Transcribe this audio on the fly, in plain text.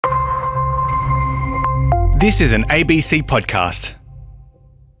This is an ABC podcast.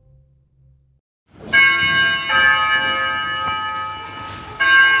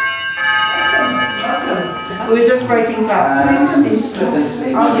 We're just breaking fast.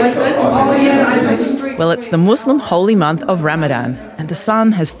 Well, it's the Muslim holy month of Ramadan, and the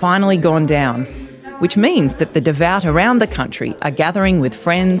sun has finally gone down, which means that the devout around the country are gathering with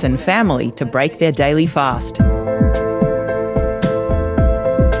friends and family to break their daily fast.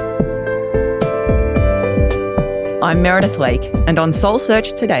 I'm Meredith Lake, and on Soul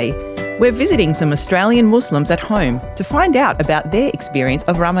Search today, we're visiting some Australian Muslims at home to find out about their experience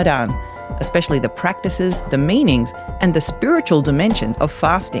of Ramadan, especially the practices, the meanings, and the spiritual dimensions of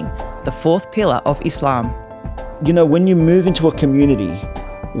fasting, the fourth pillar of Islam. You know, when you move into a community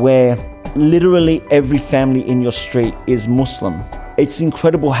where literally every family in your street is Muslim, it's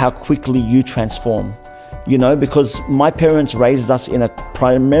incredible how quickly you transform. You know, because my parents raised us in a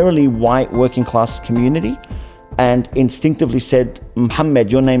primarily white working class community and instinctively said,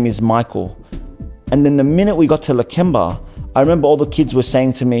 Muhammad, your name is Michael. And then the minute we got to Lakemba, I remember all the kids were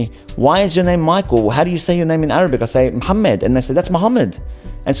saying to me, why is your name Michael? How do you say your name in Arabic? I say Muhammad. And they said, that's Muhammad.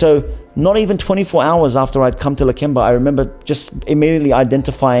 And so not even 24 hours after I'd come to Lakemba, I remember just immediately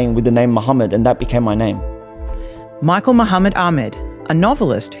identifying with the name Muhammad, and that became my name. Michael Muhammad Ahmed, a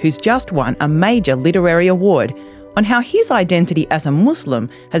novelist who's just won a major literary award on how his identity as a Muslim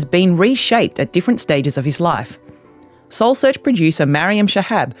has been reshaped at different stages of his life. Soul Search producer Mariam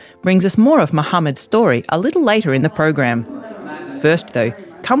Shahab brings us more of Muhammad's story a little later in the program. First though,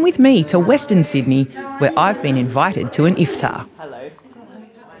 come with me to Western Sydney, where I've been invited to an iftar.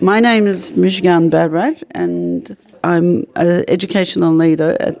 My name is Mishgan Badrad, and I'm an educational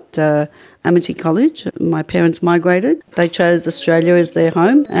leader at Amity College. My parents migrated. They chose Australia as their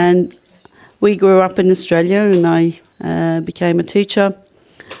home, and we grew up in Australia, and I became a teacher.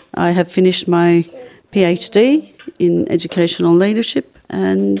 I have finished my PhD in educational leadership,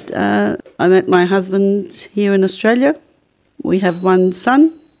 and I met my husband here in Australia. We have one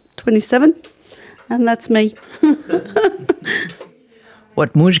son, 27, and that's me.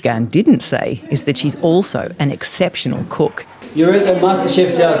 What Mujgan didn't say is that she's also an exceptional cook. You're at the Master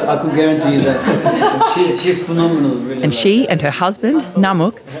Chef's house, I could guarantee you that. She's phenomenal, really. And she and her husband,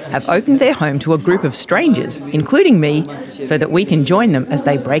 Namuk, have opened their home to a group of strangers, including me, so that we can join them as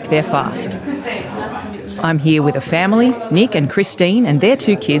they break their fast. I'm here with a family, Nick and Christine and their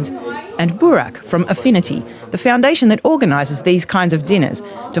two kids, and Burak from Affinity, the foundation that organises these kinds of dinners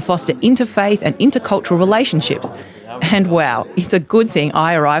to foster interfaith and intercultural relationships. And wow, it's a good thing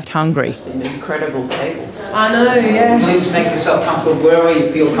I arrived hungry. It's an incredible table. I know, yeah. Please make yourself comfortable wherever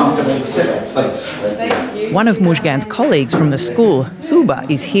you feel comfortable to sit, please. Thank you. One of Mujgan's colleagues from the school, Suba,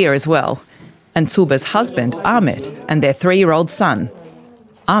 is here as well. And Suba's husband, Ahmed, and their 3-year-old son.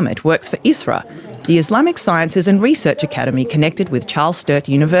 Ahmed works for ISRA, the Islamic Sciences and Research Academy connected with Charles Sturt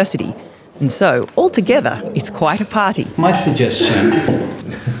University. And so, altogether, it's quite a party. My suggestion,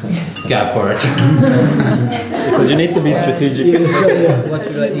 go for it. Because you need to be strategic. What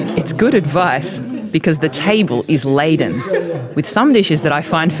should I eat? It's good advice, because the table is laden with some dishes that I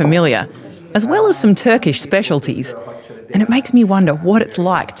find familiar, as well as some Turkish specialties. And it makes me wonder what it's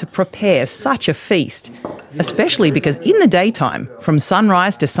like to prepare such a feast, especially because in the daytime, from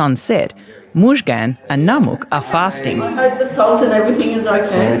sunrise to sunset, Mujgan and Namuk are fasting. I hope the salt and everything is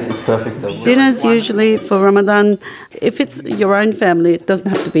okay. It's perfect though. Dinners usually for Ramadan, if it's your own family, it doesn't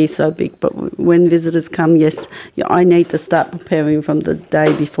have to be so big, but when visitors come, yes, I need to start preparing from the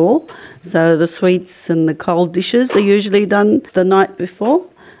day before. So the sweets and the cold dishes are usually done the night before,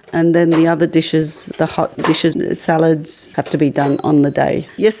 and then the other dishes, the hot dishes, salads, have to be done on the day.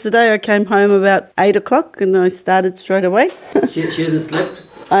 Yesterday I came home about 8 o'clock and I started straight away. She hasn't slept?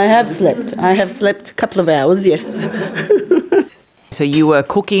 I have slept a couple of hours, yes. So you were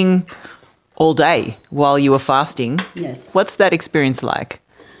cooking all day while you were fasting. Yes. What's that experience like?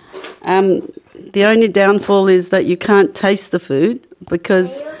 The only downfall is that you can't taste the food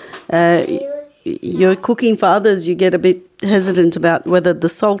because you're cooking for others. You get a bit hesitant about whether the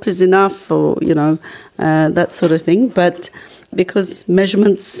salt is enough or, that sort of thing. But because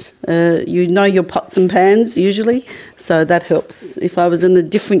measurements, you know your pots and pans usually, so that helps. If I was in a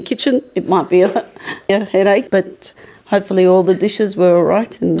different kitchen, it might be a headache, but hopefully all the dishes were all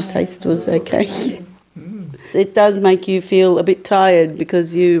right and the taste was okay. It does make you feel a bit tired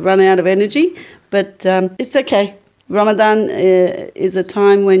because you run out of energy, but it's okay. Ramadan is a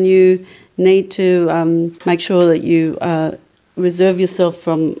time when you need to make sure that you reserve yourself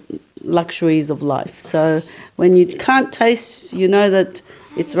from luxuries of life. So when you can't taste, you know that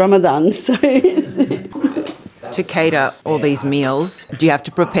it's Ramadan. So To cater all these meals, do you have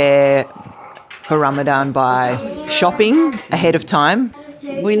to prepare for Ramadan by shopping ahead of time.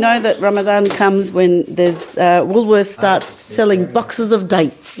 We know that Ramadan comes when there's Woolworths starts selling boxes of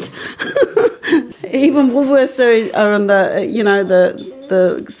dates. Even Woolworths are on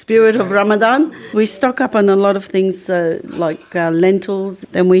the spirit of Ramadan. We stock up on a lot of things like lentils.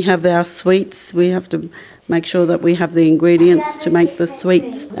 Then we have our sweets. We have to make sure that we have the ingredients to make the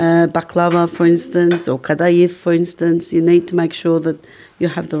sweets. Baklava, for instance, or kadayif, for instance. You need to make sure that you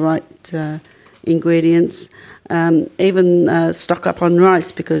have the right ingredients. Even stock up on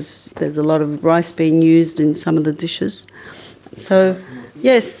rice, because there's a lot of rice being used in some of the dishes. So,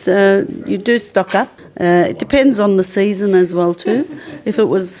 yes, you do stock up. It depends on the season as well too. If it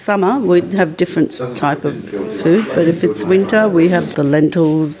was summer, we'd have different type of food, but if it's winter, we have the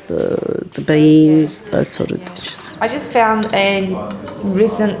lentils, the beans, those sort of dishes. I just found a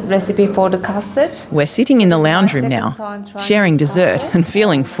recent recipe for the custard. We're sitting in the lounge room now, sharing dessert and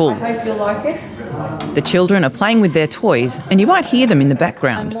feeling full. I hope you like it. The children are playing with their toys and you might hear them in the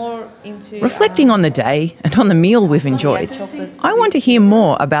background. Reflecting on the day and on the meal we've enjoyed, I want to hear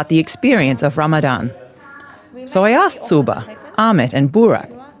more about the experience of Ramadan. So I asked Tuba, Ahmet and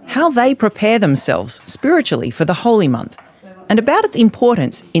Burak how they prepare themselves spiritually for the holy month and about its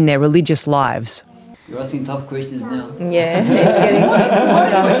importance in their religious lives. You're asking tough questions now. Yeah, it's getting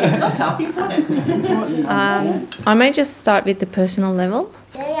tough. I may just start with the personal level.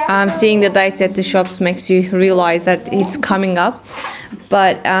 Seeing the dates at the shops makes you realise that it's coming up.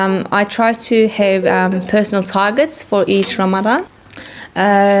 But I try to have personal targets for each Ramadan.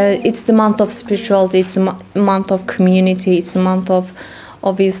 It's the month of spirituality, it's a month of community, it's a month of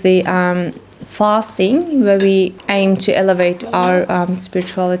obviously fasting, where we aim to elevate our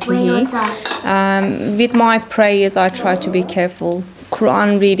spirituality here. With my prayers, I try to be careful.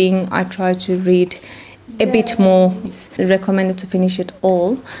 Quran reading, I try to read a bit more. It's recommended to finish it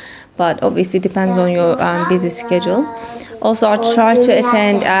all, but obviously it depends on your busy schedule. Also, I try to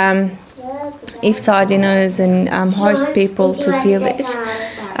attend iftar dinners and host people to feel it.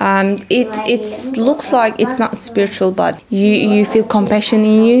 It looks like it's not spiritual, but you feel compassion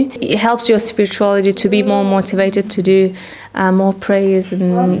in you. It helps your spirituality to be more motivated to do more prayers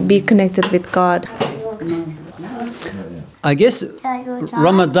and be connected with God. I guess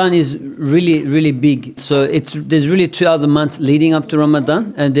Ramadan is really, really big. So there's really 2 other months leading up to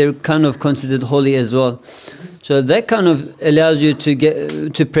Ramadan, and they're kind of considered holy as well. So that kind of allows you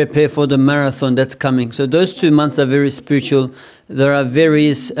to prepare for the marathon that's coming. So those 2 months are very spiritual. There are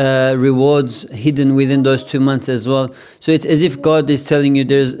various rewards hidden within those 2 months as well. So it's as if God is telling you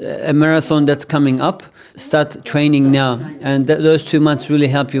there's a marathon that's coming up. Start training now. And those 2 months really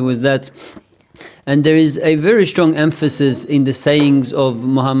help you with that. And there is a very strong emphasis in the sayings of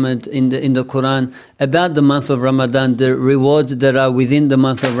Muhammad in the Quran about the month of Ramadan, the rewards that are within the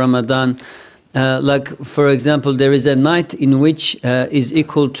month of Ramadan. Like, for example, there is a night in which is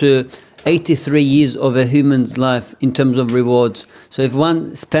equal to 83 years of a human's life in terms of rewards. So if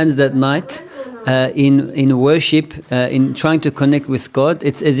one spends that night in worship, in trying to connect with God,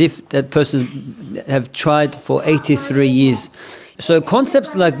 it's as if that person have tried for 83 years. So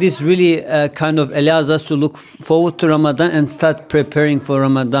concepts like this really kind of allows us to look forward to Ramadan and start preparing for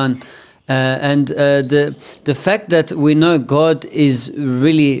Ramadan. And the fact that we know God is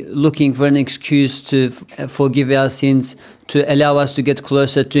really looking for an excuse to forgive our sins, to allow us to get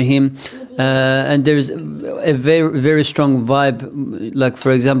closer to Him. And there's a very, very strong vibe. Like,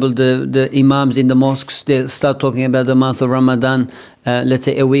 for example, the imams in the mosques, they start talking about the month of Ramadan, let's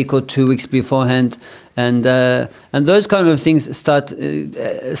say a week or 2 weeks beforehand. And those kind of things start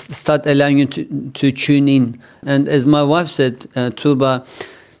allowing you to tune in. And as my wife said, Tuba,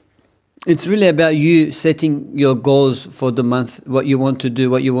 it's really about you setting your goals for the month, what you want to do,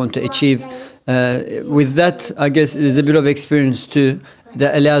 what you want to achieve. With that, I guess there's a bit of experience too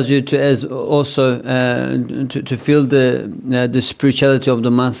that allows you to to feel the spirituality of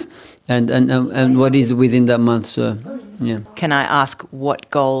the month and what is within that month. So, yeah. Can I ask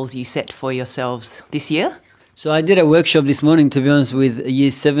what goals you set for yourselves this year? So I did a workshop this morning, to be honest, with Year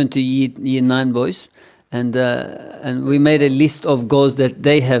 7 to Year 9 boys. And we made a list of goals that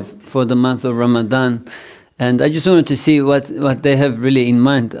they have for the month of Ramadan, and I just wanted to see what they have really in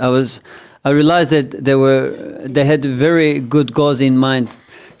mind. I realized that they had very good goals in mind.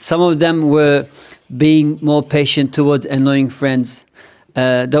 Some of them were being more patient towards annoying friends.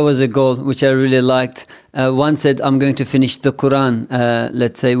 That was a goal which I really liked. One said, I'm going to finish the Quran,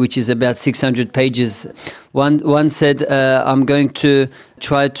 let's say, which is about 600 pages. One said, I'm going to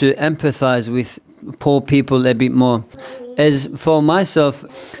try to empathize with poor people a bit more. As for myself,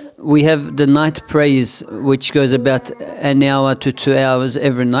 we have the night prayers, which goes about an hour to 2 hours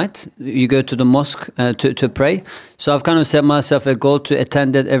every night. You go to the mosque to pray. So I've kind of set myself a goal to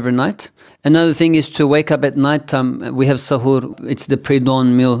attend that every night. Another thing is to wake up at night time. We have sahur, it's the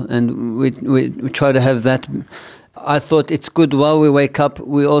pre-dawn meal, and we try to have that. I thought it's good while we wake up,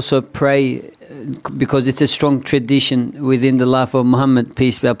 we also pray, because it's a strong tradition within the life of Muhammad,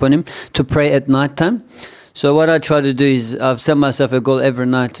 peace be upon him, to pray at night time. So what I try to do is I've set myself a goal every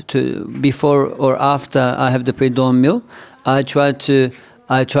night to, before or after I have the pre-dawn meal, I try to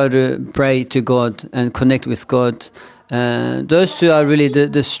pray to God and connect with God. Those two are really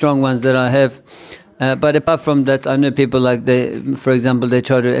the strong ones that I have. But apart from that, I know people for example, they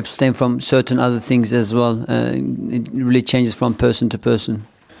try to abstain from certain other things as well. It really changes from person to person.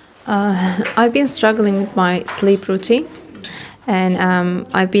 I've been struggling with my sleep routine, and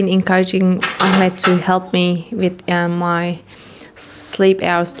I've been encouraging Ahmed to help me with my sleep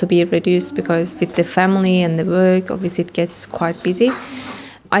hours to be reduced, because with the family and the work, obviously it gets quite busy.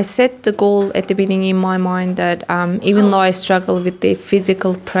 I set the goal at the beginning in my mind that even though I struggle with the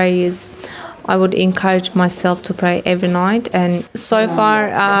physical prayers, I would encourage myself to pray every night, and so far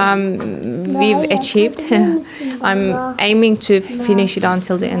we've achieved. I'm aiming to finish it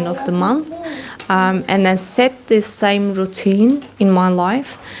until the end of the month, and then set the same routine in my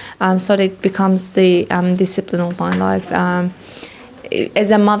life, so that it becomes the discipline of my life.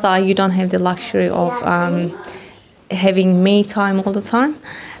 As a mother, you don't have the luxury of having me time all the time.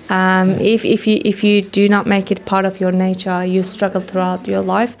 If you do not make it part of your nature, you struggle throughout your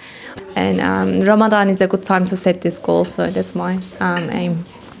life. And Ramadan is a good time to set this goal, so that's my aim.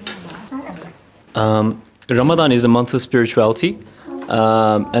 Ramadan is a month of spirituality,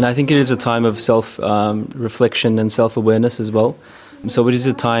 and I think it is a time of self-reflection and self-awareness as well. So it is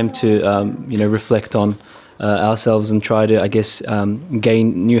a time to reflect on ourselves and try to, I guess,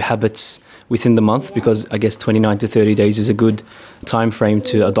 gain new habits within the month, because I guess 29 to 30 days is a good time frame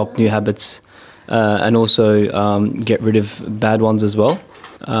to adopt new habits and also get rid of bad ones as well.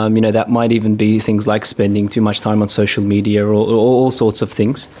 That might even be things like spending too much time on social media or all sorts of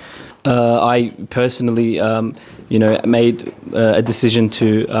things. I personally, made a decision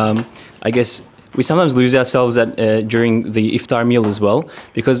to, I guess, we sometimes lose ourselves during the iftar meal as well,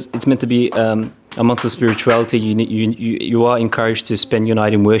 because it's meant to be a month of spirituality. You are encouraged to spend your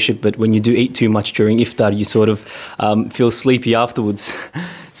night in worship, but when you do eat too much during iftar, you sort of feel sleepy afterwards.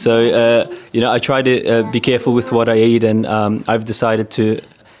 So, I try to be careful with what I eat, and I've decided to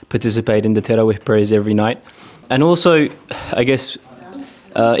participate in the Tarawih prayers every night. And also, I guess,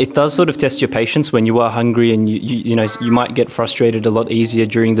 it does sort of test your patience when you are hungry, and you might get frustrated a lot easier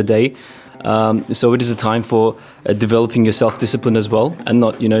during the day. So it is a time for developing your self-discipline as well, and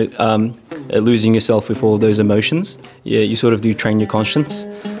not, losing yourself with all those emotions. Yeah, you sort of do train your conscience.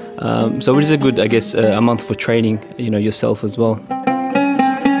 So it is a good, I guess, a month for training, yourself as well.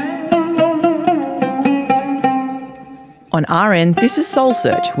 On our end, this is Soul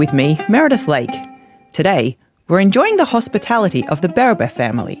Search with me, Meredith Lake. Today, we're enjoying the hospitality of the Berber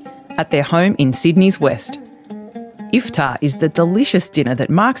family at their home in Sydney's West. Iftar is the delicious dinner that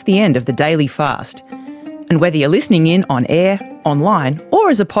marks the end of the daily fast. And whether you're listening in on air, online, or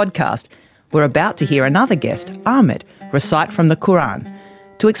as a podcast, we're about to hear another guest, Ahmed, recite from the Quran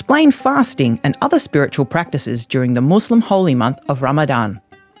to explain fasting and other spiritual practices during the Muslim holy month of Ramadan.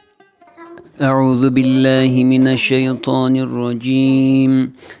 أعوذ بالله من الشيطان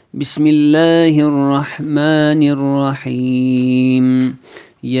الرجيم بسم الله الرحمن الرحيم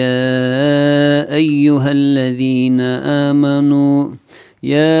يا أيها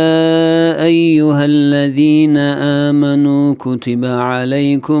الذين آمنوا كتب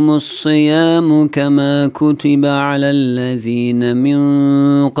عليكم الصيام كما كتب على الذين من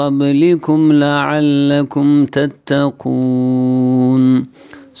قبلكم لعلكم تتقون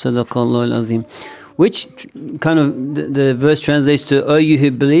صدق الله العظيم. Which kind of the verse translates to, "O you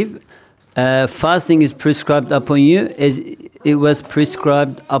who believe, fasting is prescribed upon you as it was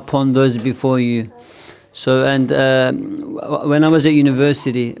prescribed upon those before you." So, and when I was at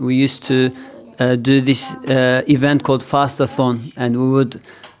university, we used to do this event called Fastathon, and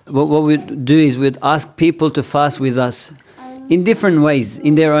what we'd do is we'd ask people to fast with us in different ways,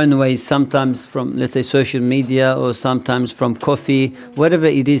 in their own ways, sometimes from, let's say, social media, or sometimes from coffee, whatever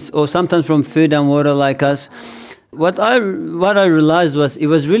it is, or sometimes from food and water like us. What I realized was it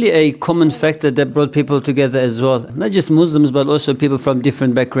was really a common factor that brought people together as well. Not just Muslims, but also people from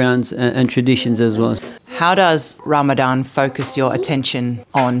different backgrounds and traditions as well. How does Ramadan focus your attention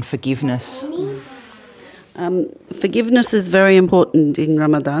on forgiveness? Forgiveness is very important in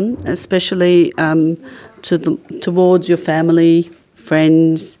Ramadan, especially towards your family,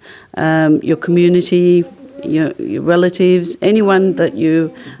 friends, your community, your relatives, anyone that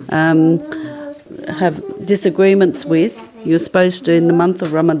you have disagreements with, you're supposed to, in the month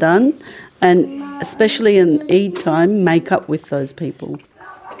of Ramadan, and especially in Eid time, make up with those people.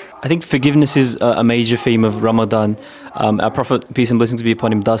 I think forgiveness is a major theme of Ramadan. Our Prophet, peace and blessings be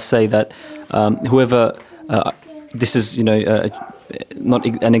upon him, does say that whoever, this is, not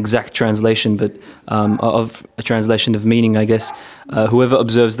an exact translation, but of a translation of meaning, I guess. Whoever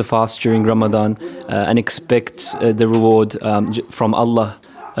observes the fast during Ramadan and expects the reward from Allah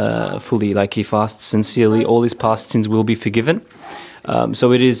fully, like he fasts sincerely, all his past sins will be forgiven.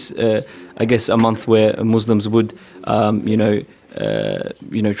 So it is, I guess, a month where Muslims would,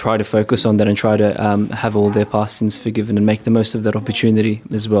 try to focus on that and try to have all their past sins forgiven and make the most of that opportunity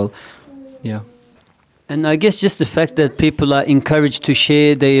as well. Yeah. And I guess just the fact that people are encouraged to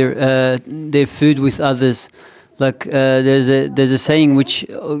share their food with others, like there's a saying which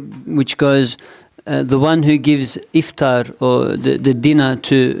goes, the one who gives iftar or the dinner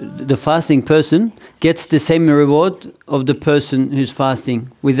to the fasting person gets the same reward of the person who's fasting,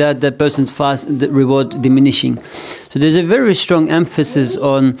 without that person's the reward diminishing. So there's a very strong emphasis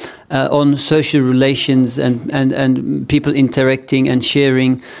on social relations and people interacting and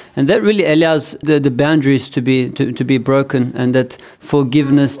sharing, and that really allows the boundaries to be broken, and that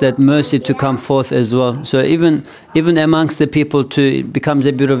forgiveness, that mercy to come forth as well. So even amongst the people, it becomes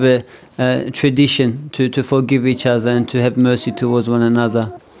a bit of a tradition to forgive each other and to have mercy towards one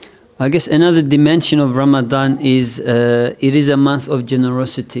another. I guess another dimension of Ramadan is it is a month of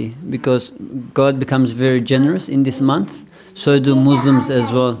generosity, because God becomes very generous in this month. So do Muslims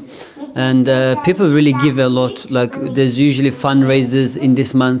as well. And people really give a lot. Like there's usually fundraisers in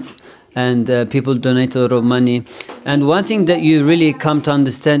this month, and people donate a lot of money. And one thing that you really come to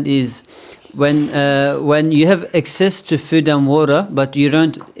understand is when you have access to food and water, but you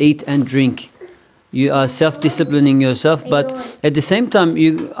don't eat and drink. You are self-disciplining yourself, but at the same time,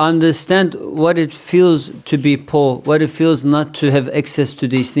 you understand what it feels to be poor, what it feels not to have access to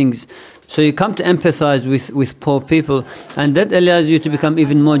these things. So you come to empathize with poor people, and that allows you to become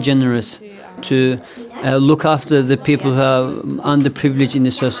even more generous, to look after the people who are underprivileged in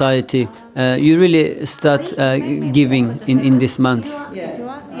the society. You really start giving in this month.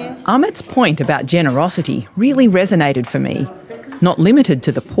 Ahmet's point about generosity really resonated for me. Not limited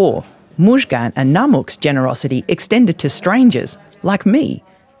to the poor, Mujgan and Namuk's generosity extended to strangers, like me,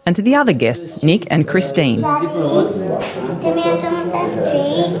 and to the other guests, Nick and Christine.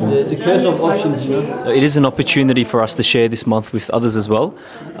 It is an opportunity for us to share this month with others as well.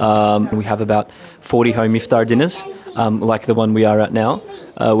 We have about 40 home iftar dinners, like the one we are at now,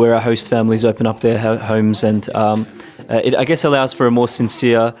 where our host families open up their homes, and it, I guess, allows for a more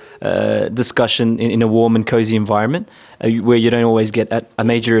sincere discussion in a warm and cozy environment where you don't always get at a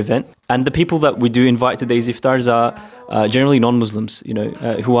major event. And the people that we do invite to these iftars are generally non-Muslims,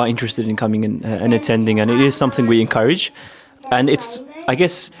 who are interested in coming and attending, and it is something we encourage. And it's, I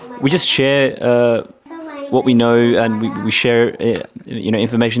guess, we just share what we know, and we share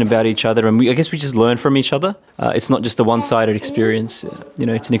information about each other, and I guess we just learn from each other. It's not just a one-sided experience.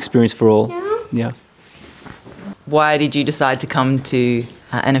 It's an experience for all. Yeah. Why did you decide to come to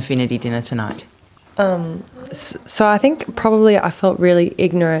an affinity dinner tonight? So I think probably I felt really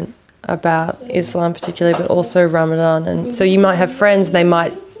ignorant about Islam particularly, but also Ramadan. And so you might have friends, they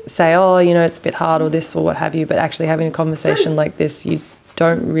might say, oh, it's a bit hard or this or what have you, but actually having a conversation like this, you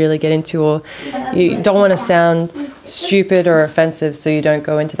don't really get into, or you don't want to sound stupid or offensive, so you don't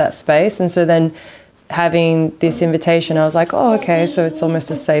go into that space. And so then having this invitation, I was like, oh, okay, so it's almost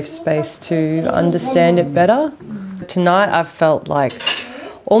a safe space to understand it better. Tonight I felt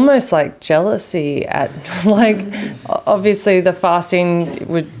almost like jealousy at, obviously the fasting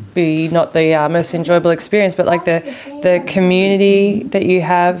would be not the most enjoyable experience, but the community that you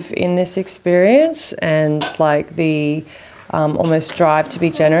have in this experience, and the almost drive to be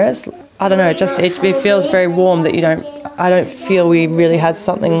generous. I don't know, it feels very warm that I don't feel we really had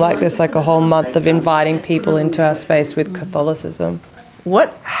something like this, like a whole month of inviting people into our space with Catholicism.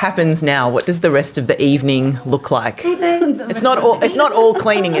 What happens now? What does the rest of the evening look like? It's not all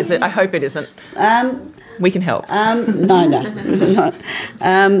cleaning, is it? I hope it isn't. We can help. No.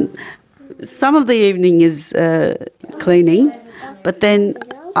 Some of the evening is cleaning, but then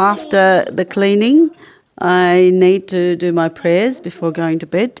after the cleaning, I need to do my prayers before going to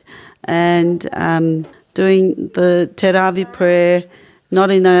bed, and doing the Teravih prayer, not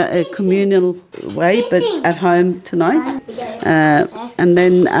in a communal way, but at home tonight. And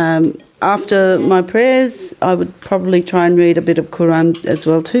then after my prayers, I would probably try and read a bit of Quran as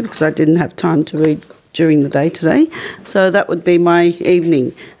well too, because I didn't have time to read during the day today. So that would be my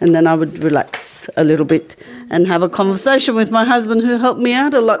evening, and then I would relax a little bit and have a conversation with my husband, who helped me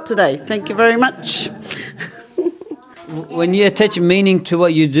out a lot today. Thank you very much. When you attach meaning to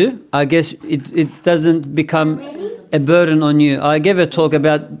what you do, I guess it doesn't become a burden on you. I gave a talk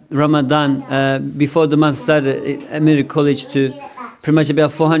about Ramadan before the month started at American College to pretty much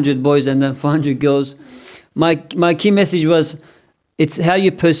about 400 boys and then 400 girls. My key message was, it's how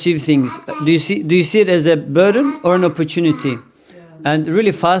you perceive things. Do you see it as a burden or an opportunity? And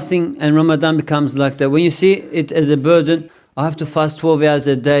really fasting and Ramadan becomes like that. When you see it as a burden, I have to fast 12 hours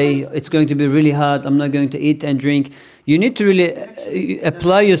a day, it's going to be really hard, I'm not going to eat and drink. You need to really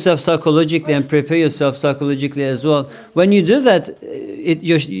apply yourself psychologically and prepare yourself psychologically as well. When you do that,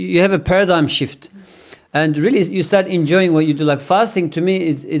 you have a paradigm shift. And really you start enjoying what you do. Like fasting to me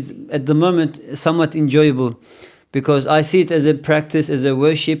is at the moment somewhat enjoyable, because I see it as a practice, as a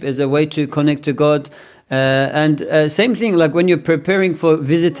worship, as a way to connect to God. Same thing, like when you're preparing for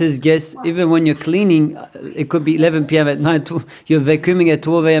visitors, guests, even when you're cleaning, it could be 11 p.m. at night, you're vacuuming at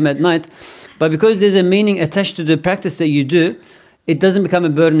 12 a.m. at night. But because there's a meaning attached to the practice that you do, it doesn't become a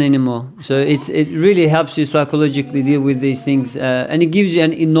burden anymore. So it really helps you psychologically deal with these things. And it gives you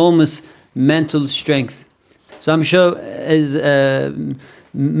an enormous mental strength. So I'm sure as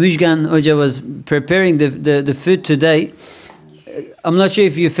Mujgan Hoja was preparing the food today, I'm not sure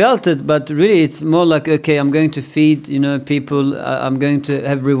if you felt it, but really it's more like, okay, I'm going to feed, people, I'm going to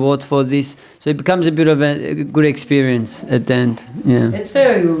have rewards for this. So it becomes a bit of a good experience at the end. Yeah. It's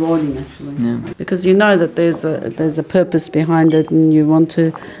very rewarding, actually, Yeah. because you know that there's a purpose behind it, and you want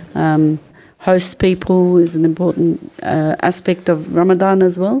to host people is an important aspect of Ramadan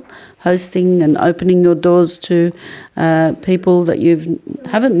as well. Hosting and opening your doors to people that you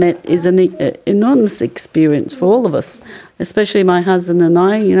haven't met is an enormous experience for all of us, especially my husband and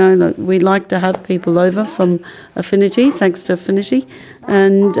I. We like to have people over from Affinity, thanks to Affinity,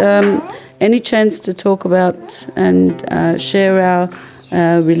 and any chance to talk about and share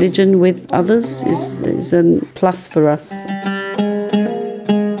our religion with others is a plus for us.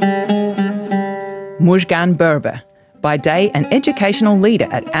 Mujgan Berber, by day an educational leader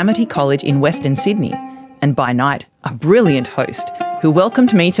at Amity College in Western Sydney, and by night a brilliant host who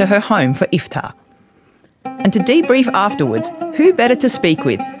welcomed me to her home for iftar. And to debrief afterwards, who better to speak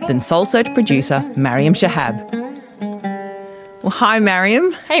with than Soul Search producer Mariam Shahab. Well, hi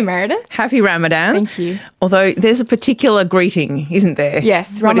Mariam. Hey Meredith. Happy Ramadan. Thank you. Although there's a particular greeting, isn't there?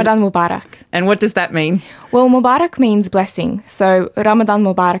 Yes, Ramadan Mubarak. And what does that mean? Well, Mubarak means blessing. So Ramadan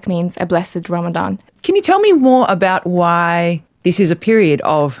Mubarak means a blessed Ramadan. Can you tell me more about why this is a period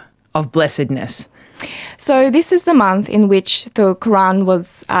of blessedness? So this is the month in which the Quran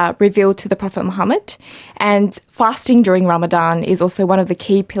was revealed to the Prophet Muhammad, and fasting during Ramadan is also one of the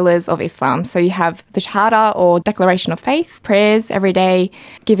key pillars of Islam. So you have the Shahada, or declaration of faith, prayers every day,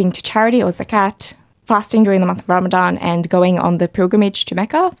 giving to charity or zakat, fasting during the month of Ramadan, and going on the pilgrimage to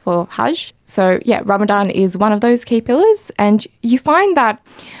Mecca for Hajj. So yeah, Ramadan is one of those key pillars, and you find that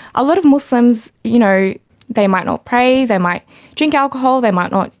a lot of Muslims, they might not pray, they might drink alcohol, they might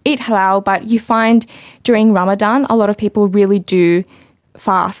not eat halal, but you find during Ramadan, a lot of people really do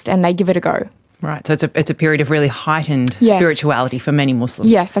fast and they give it a go. Right, so it's a period of really heightened Yes. spirituality for many Muslims.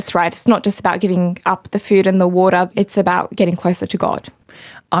 Yes, that's right. It's not just about giving up the food and the water, it's about getting closer to God.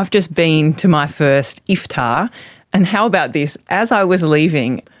 I've just been to my first iftar, and how about this? As I was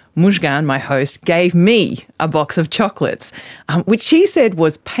leaving, Mujgan, my host, gave me a box of chocolates, which she said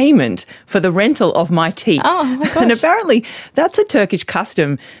was payment for the rental of my teeth. Oh, my gosh. And apparently that's a Turkish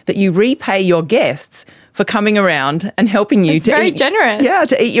custom, that you repay your guests for coming around and helping you It's to very eat. generous. Yeah,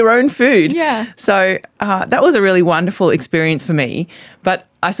 to eat your own food. Yeah. So that was a really wonderful experience for me. But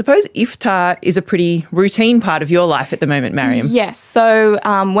I suppose iftar is a pretty routine part of your life at the moment, Mariam. Yes, so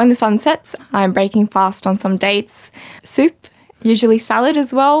when the sun sets, I'm breaking fast on some dates, soup, usually salad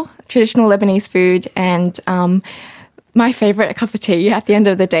as well, traditional Lebanese food, and my favourite, a cup of tea at the end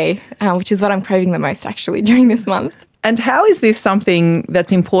of the day, which is what I'm craving the most actually during this month. And how is this something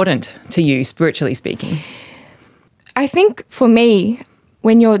that's important to you, spiritually speaking? I think for me,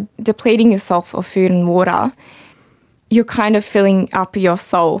 when you're depleting yourself of food and water, you're kind of filling up your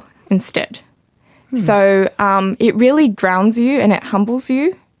soul instead. So it really grounds you and it humbles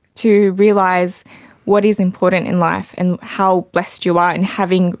you to realise what is important in life and how blessed you are in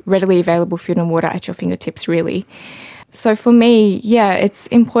having readily available food and water at your fingertips, really. So for me, yeah, it's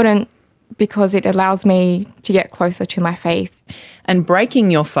important because it allows me to get closer to my faith. And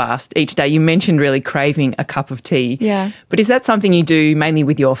breaking your fast each day, you mentioned really craving a cup of tea. Yeah. But is that something you do mainly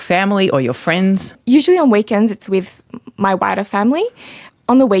with your family or your friends? Usually on weekends, it's with my wider family.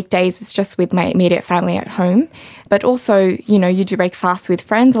 On the weekdays, it's just with my immediate family at home. But also, you do break fast with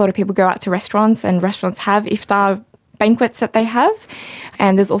friends. A lot of people go out to restaurants, and restaurants have iftar banquets that they have.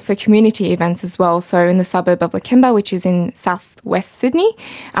 And there's also community events as well. So in the suburb of Lakemba, which is in southwest Sydney,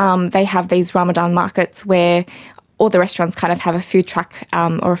 they have these Ramadan markets where all the restaurants kind of have a food truck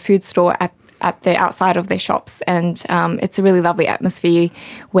or a food store at the outside of their shops. And it's a really lovely atmosphere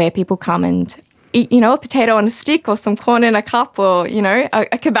where people come and eat, a potato on a stick or some corn in a cup or,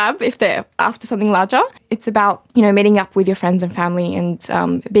 a kebab if they're after something larger. It's about, meeting up with your friends and family and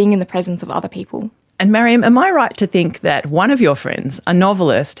being in the presence of other people. And Mariam, am I right to think that one of your friends, a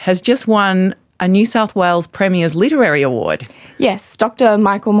novelist, has just won a New South Wales Premier's Literary Award? Yes, Dr.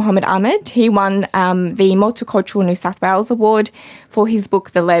 Michael Muhammad Ahmed. He won the Multicultural New South Wales Award for his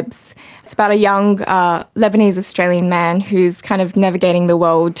book, The Lebs. It's about a young Lebanese-Australian man who's kind of navigating the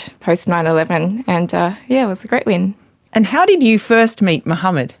world post 9/11. And it was a great win. And how did you first meet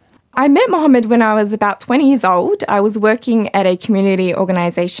Muhammad? I met Mohammed when I was about 20 years old. I was working at a community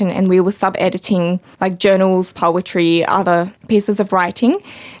organisation and we were sub-editing like journals, poetry, other pieces of writing.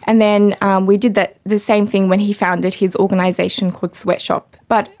 And then we did the same thing when he founded his organisation called Sweatshop.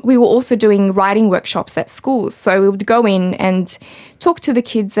 But we were also doing writing workshops at schools. So we would go in and talk to the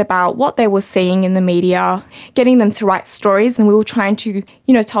kids about what they were seeing in the media, getting them to write stories. And we were trying to,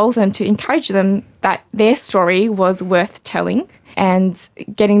 tell them, to encourage them that their story was worth telling, and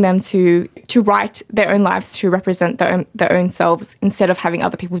getting them to write their own lives, to represent their own selves instead of having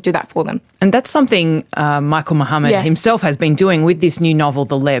other people do that for them. And that's something Michael Muhammad himself has been doing with this new novel,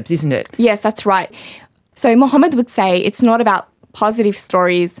 The Lebs, isn't it? Yes, that's right. So Muhammad would say it's not about positive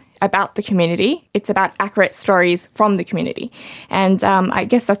stories about the community, it's about accurate stories from the community. And I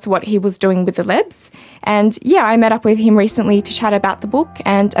guess that's what he was doing with The Lebs. And I met up with him recently to chat about the book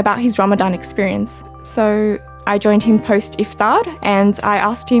and about his Ramadan experience. So I joined him post-iftar and I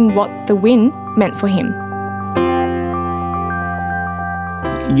asked him what the win meant for him.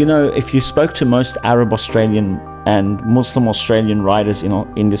 If you spoke to most Arab Australian and Muslim Australian writers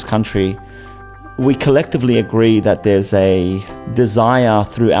in this country, we collectively agree that there's a desire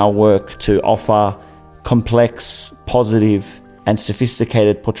through our work to offer complex, positive and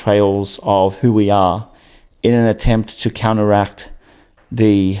sophisticated portrayals of who we are in an attempt to counteract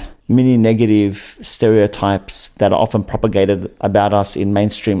the many negative stereotypes that are often propagated about us in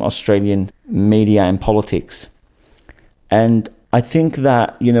mainstream Australian media and politics. And I think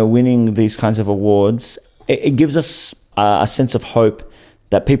that, winning these kinds of awards, it gives us a sense of hope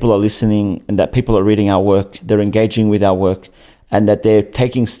that people are listening and that people are reading our work, they're engaging with our work, and that they're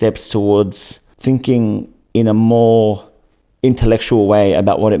taking steps towards thinking in a more intellectual way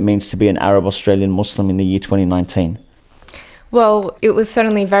about what it means to be an Arab Australian Muslim in the year 2019. Well, it was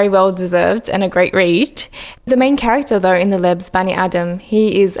certainly very well deserved and a great read. The main character, though, in The Lebs, Bani Adam,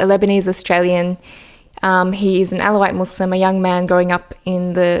 he is a Lebanese Australian. He is an Alawite Muslim, a young man growing up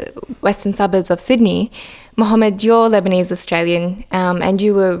in the western suburbs of Sydney. Mohammed, you're Lebanese Australian and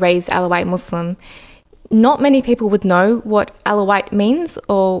you were raised Alawite Muslim. Not many people would know what Alawite means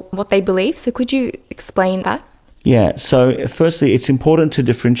or what they believe, so could you explain that? Yeah, so firstly, it's important to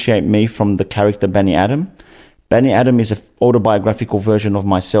differentiate me from the character Bani Adam. Bani Adam is an autobiographical version of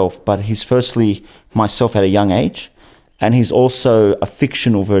myself, but he's firstly myself at a young age, and he's also a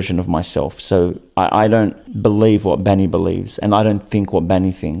fictional version of myself. So I don't believe what Bani believes, and I don't think what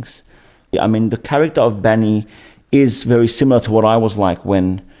Bani thinks. I mean, the character of Bani is very similar to what I was like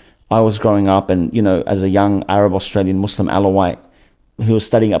when I was growing up and, as a young Arab Australian Muslim Alawite who was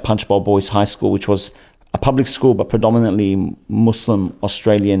studying at Punchbowl Boys High School, which was a public school, but predominantly Muslim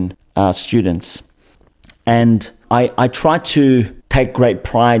Australian students. And I tried to take great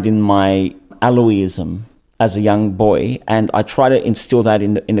pride in my Alawiism as a young boy, and I try to instill that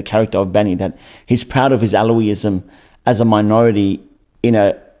in the character of Bani, that he's proud of his Alawiism as a minority in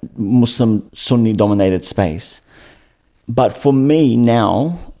a Muslim Sunni-dominated space. But for me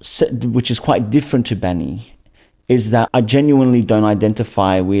now, which is quite different to Bani, is that I genuinely don't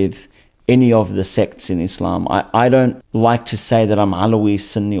identify with any of the sects in Islam. I don't like to say that I'm Alawi,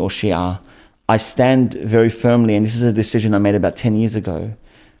 Sunni or Shia. I stand very firmly, and this is a decision I made about 10 years ago,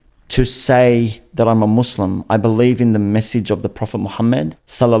 to say that I'm a Muslim. I believe in the message of the Prophet Muhammad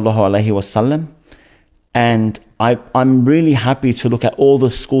sallallahu alaihi wasallam, and I'm really happy to look at all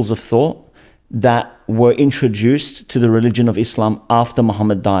the schools of thought that were introduced to the religion of Islam after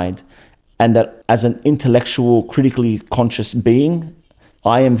Muhammad died, and that as an intellectual, critically conscious being,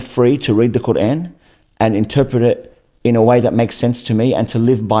 I am free to read the Quran and interpret it in a way that makes sense to me and to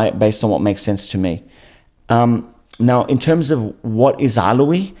live by it based on what makes sense to me. Now, in terms of what is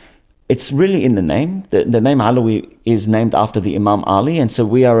Alawi, It's really in the name. The name Alawi is named after the Imam Ali, and so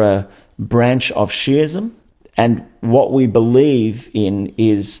we are a branch of Shiism. And what we believe in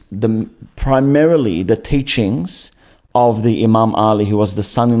is primarily the teachings of the Imam Ali, who was the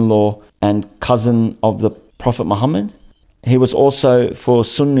son-in-law and cousin of the Prophet Muhammad. He was also, for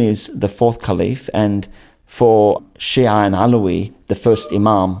Sunnis, the fourth caliph, and for Shia and Alawi, the first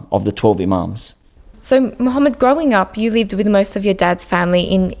Imam of the 12 Imams. So, Muhammad, growing up, you lived with most of your dad's family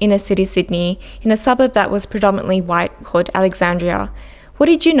in inner city Sydney, in a suburb that was predominantly white called Alexandria. What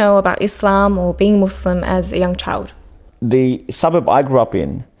did you know about Islam or being Muslim as a young child? The suburb I grew up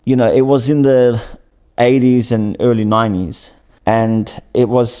in, it was in the 80s and early 90s. And it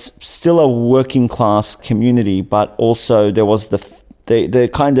was still a working class community, but also there was the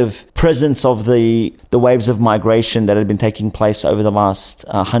kind of presence of the waves of migration that had been taking place over the last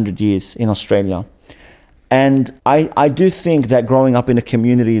 100 years in Australia. And I do think that growing up in a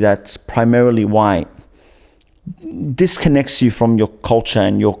community that's primarily white disconnects you from your culture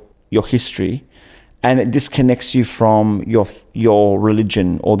and your history, and it disconnects you from your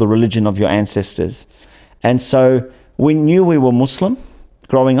religion or the religion of your ancestors. And so we knew we were Muslim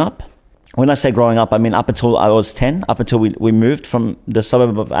growing up. When I say growing up, I mean up until I was 10, up until we moved from the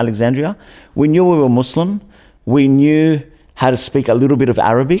suburb of Alexandria. We knew we were Muslim. We knew how to speak a little bit of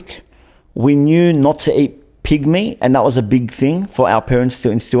Arabic. We knew not to eat pig meat, and that was a big thing for our parents to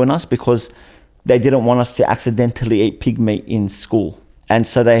instill in us because they didn't want us to accidentally eat pig meat in school. And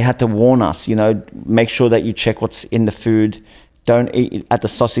so they had to warn us, make sure that you check what's in the food. Don't eat at the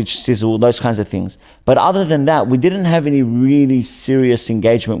sausage sizzle, those kinds of things. But other than that, we didn't have any really serious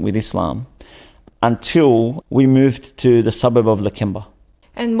engagement with Islam until we moved to the suburb of Lakemba.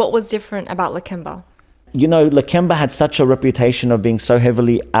 And what was different about Lakemba? Lakemba had such a reputation of being so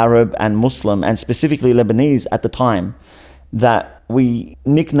heavily Arab and Muslim, and specifically Lebanese at the time, that we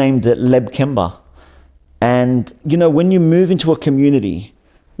nicknamed it Lebkemba. And, when you move into a community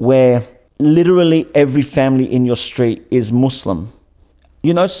where literally every family in your street is Muslim,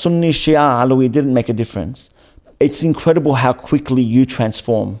 Sunni, Shia, Alawi didn't make a difference. It's incredible how quickly you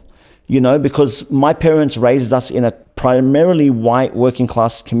transform, because my parents raised us in a primarily white working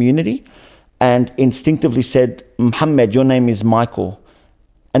class community and instinctively said, Muhammad, your name is Michael.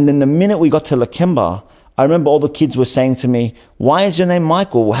 And then the minute we got to Lakemba, I remember all the kids were saying to me, why is your name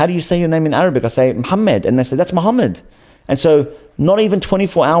Michael? How do you say your name in Arabic? I say, Muhammad. And they said, that's Muhammad. And so not even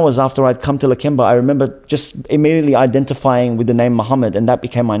 24 hours after I'd come to Lakemba, I remember just immediately identifying with the name Muhammad, and that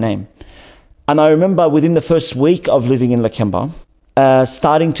became my name. And I remember within the first week of living in Lakemba,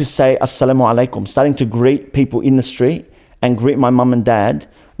 starting to say Assalamu alaikum, starting to greet people in the street and greet my mum and dad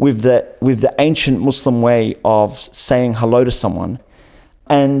with the ancient Muslim way of saying hello to someone.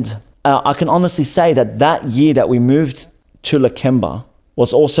 And I can honestly say that year that we moved to Lakemba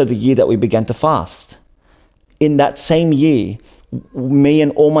was also the year that we began to fast. In that same year, me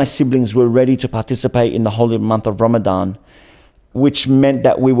and all my siblings were ready to participate in the holy month of Ramadan, which meant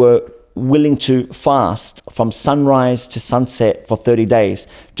that we were willing to fast from sunrise to sunset for 30 days.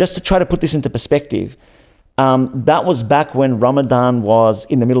 Just to try to put this into perspective, that was back when Ramadan was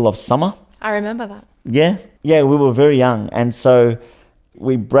in the middle of summer. I remember that. Yeah, we were very young. And so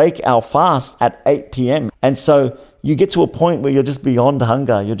we break our fast at 8 p.m. And so you get to a point where you're just beyond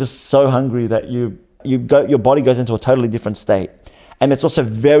hunger. You're just so hungry that your body goes into a totally different state. And it's also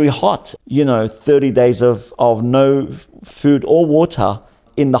very hot, 30 days of no food or water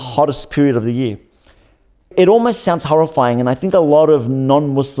in the hottest period of the year. It almost sounds horrifying, and I think a lot of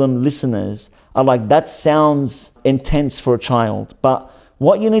non-Muslim listeners are like, that sounds intense for a child. But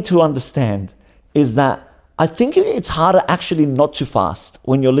what you need to understand is that I think it's harder actually not to fast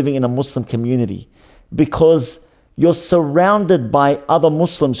when you're living in a Muslim community, because you're surrounded by other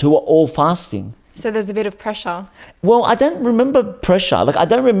Muslims who are all fasting. So there's a bit of pressure. Well, I don't remember pressure. I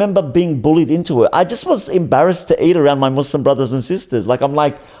don't remember being bullied into it. I just was embarrassed to eat around my Muslim brothers and sisters. I'm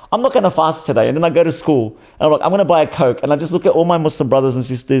not going to fast today. And then I go to school and I'm going to buy a Coke. And I just look at all my Muslim brothers and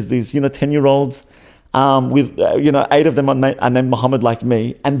sisters, these, 10-year-olds, with, 8 of them are named Muhammad like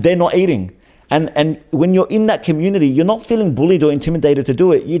me, and they're not eating. And when you're in that community, you're not feeling bullied or intimidated to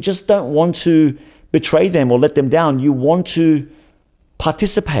do it. You just don't want to betray them or let them down. You want to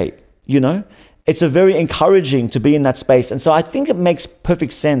participate, It's a very encouraging to be in that space. And so I think it makes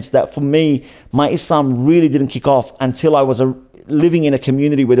perfect sense that for me, my Islam really didn't kick off until I was living in a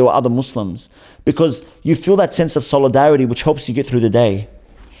community where there were other Muslims, because you feel that sense of solidarity, which helps you get through the day.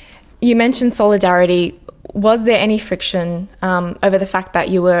 You mentioned solidarity. Was there any friction over the fact that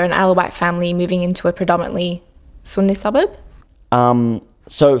you were an Alawite family moving into a predominantly Sunni suburb?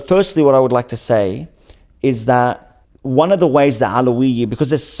 So firstly, what I would like to say is that one of the ways that Alawi, because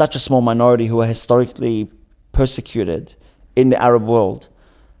there's such a small minority who are historically persecuted in the Arab world,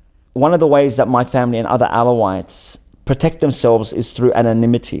 one of the ways that my family and other Alawites protect themselves is through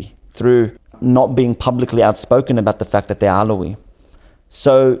anonymity, through not being publicly outspoken about the fact that they're Alawi.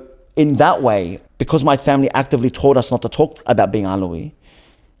 So in that way, because my family actively taught us not to talk about being Alawi,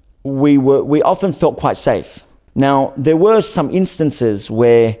 we often felt quite safe. Now, there were some instances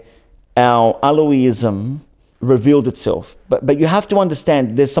where our Alawiism revealed itself. But you have to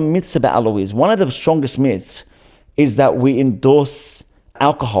understand, there's some myths about Alawis. One of the strongest myths is that we endorse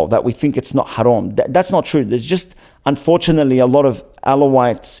alcohol, that we think it's not haram. That's not true. There's just, unfortunately, a lot of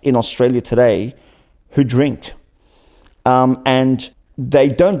Alawites in Australia today who drink. And they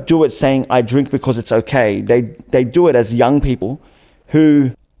don't do it saying, I drink because it's okay. They do it as young people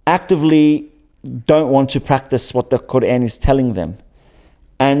who actively don't want to practice what the Quran is telling them.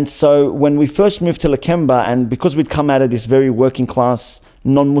 And so when we first moved to Lakemba, and because we'd come out of this very working class,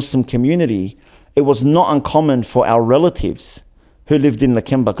 non-Muslim community, it was not uncommon for our relatives who lived in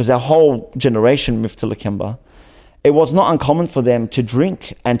Lakemba, because our whole generation moved to Lakemba, it was not uncommon for them to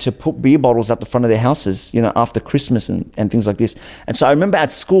drink and to put beer bottles at the front of their houses, after Christmas and things like this. And so I remember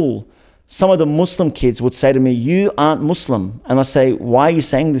at school, some of the Muslim kids would say to me, you aren't Muslim. And I say, why are you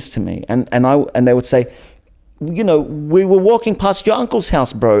saying this to me? And they would say, we were walking past your uncle's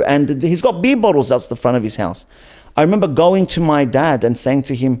house, bro, and he's got beer bottles out the front of his house. I remember going to my dad and saying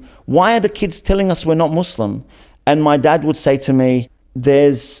to him, why are the kids telling us we're not Muslim? And my dad would say to me,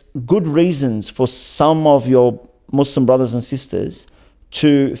 there's good reasons for some of your Muslim brothers and sisters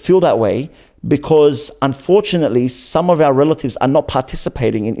to feel that way, because unfortunately, some of our relatives are not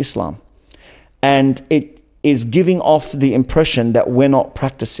participating in Islam. And it is giving off the impression that we're not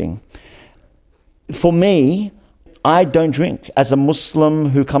practicing. For me, I don't drink. As a Muslim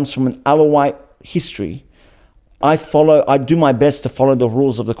who comes from an Alawite history, I do my best to follow the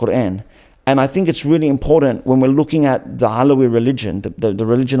rules of the Quran. And I think it's really important when we're looking at the Alawi religion, the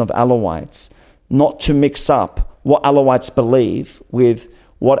religion of Alawites, not to mix up what Alawites believe with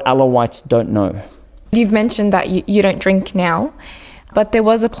what Alawites don't know. You've mentioned that you don't drink now, but there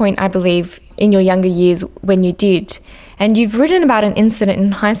was a point, I believe, in your younger years when you did. And you've written about an incident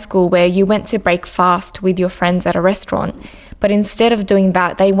in high school where you went to break fast with your friends at a restaurant, but instead of doing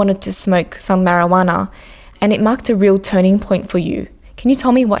that, they wanted to smoke some marijuana, and it marked a real turning point for you. Can you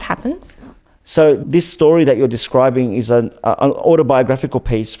tell me what happened? So this story that you're describing is an autobiographical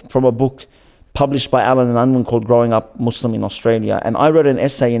piece from a book published by Alan and Unwin called Growing Up Muslim in Australia. And I wrote an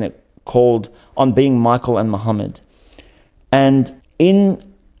essay in it called On Being Michael and Muhammad. And in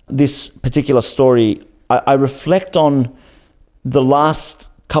this particular story, I reflect on the last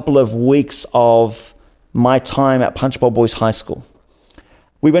couple of weeks of my time at Punchbowl Boys High School.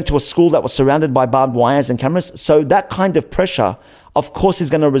 We went to a school that was surrounded by barbed wires and cameras. So that kind of pressure, of course, is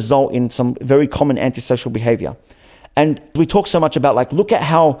going to result in some very common antisocial behavior. And we talk so much about, look at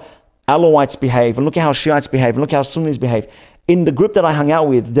how Alawites behave, and look at how Shiites behave, and look at how Sunnis behave. In the group that I hung out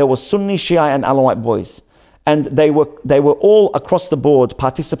with, there were Sunni, Shia, and Alawite boys. And they were all across the board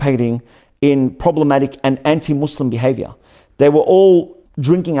participating in problematic and anti-Muslim behavior. They were all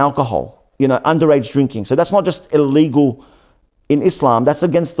drinking alcohol, underage drinking. So that's not just illegal in Islam, that's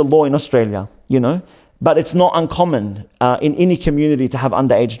against the law in Australia, But it's not uncommon in any community to have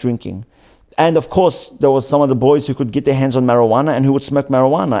underage drinking. And of course, there was some of the boys who could get their hands on marijuana and who would smoke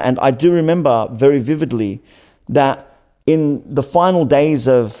marijuana. And I do remember very vividly that in the final days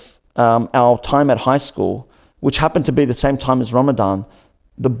of our time at high school, which happened to be the same time as Ramadan,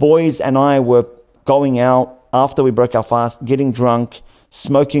 the boys and I were going out after we broke our fast, getting drunk,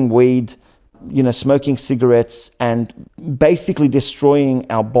 smoking weed, smoking cigarettes, and basically destroying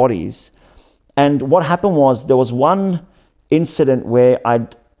our bodies. And what happened was, there was one incident where I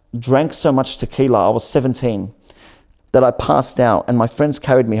drank so much tequila, I was 17, that I passed out, and my friends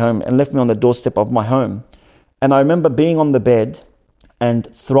carried me home and left me on the doorstep of my home. And I remember being on the bed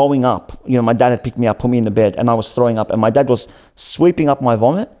and throwing up. My dad had picked me up, put me in the bed, and I was throwing up. And my dad was sweeping up my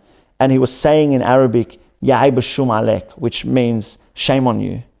vomit, and he was saying in Arabic, Ya aibashum alek, which means shame on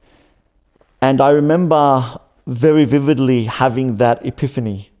you. And I remember very vividly having that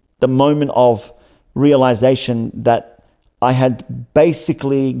epiphany, the moment of realization that I had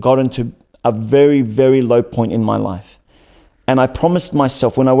basically gotten to a very, very low point in my life. And I promised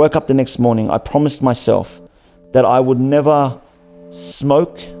myself, when I woke up the next morning, I promised myself that I would never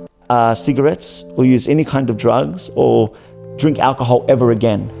smoke cigarettes or use any kind of drugs or drink alcohol ever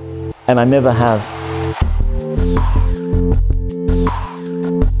again. And I never have.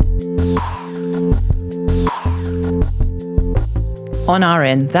 On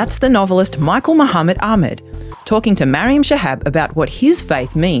RN, that's the novelist Michael Muhammad Ahmed talking to Mariam Shahab about what his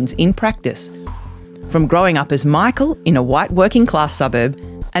faith means in practice. From growing up as Michael in a white working class suburb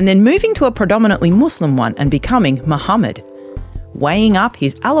and then moving to a predominantly Muslim one and becoming Muhammad. Weighing up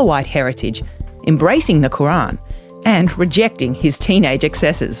his Alawite heritage, embracing the Quran and rejecting his teenage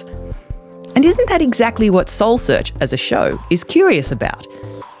excesses. And isn't that exactly what Soul Search as a show is curious about?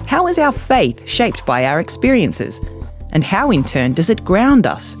 How is our faith shaped by our experiences? And how in turn does it ground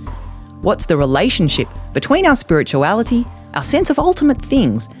us? What's the relationship between our spirituality, our sense of ultimate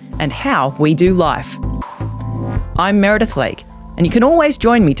things, and how we do life? I'm Meredith Lake, and you can always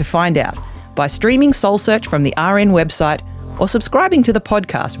join me to find out by streaming Soul Search from the RN website or subscribing to the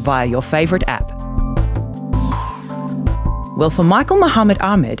podcast via your favourite app. Well, for Michael Muhammad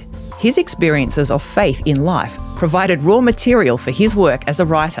Ahmed, his experiences of faith in life provided raw material for his work as a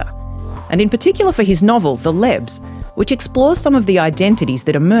writer, and in particular for his novel, The Lebs, which explores some of the identities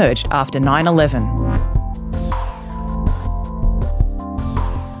that emerged after 9/11.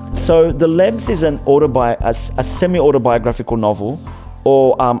 So The Lebs is a semi-autobiographical novel,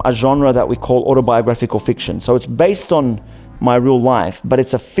 or a genre that we call autobiographical fiction. So it's based on my real life, but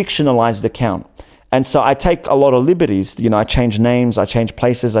it's a fictionalized account. And so I take a lot of liberties. I change names, I change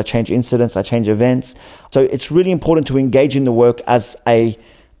places, I change incidents, I change events. So it's really important to engage in the work as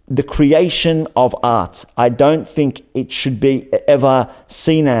the creation of art. I don't think it should be ever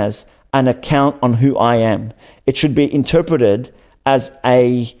seen as an account on who I am. It should be interpreted as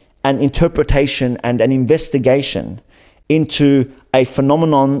an interpretation and an investigation into a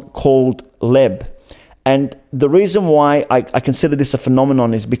phenomenon called Leb. And the reason why I consider this a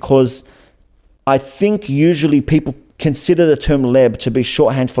phenomenon is because I think usually people consider the term Leb to be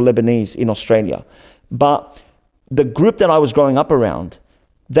shorthand for Lebanese in Australia. But the group that I was growing up around,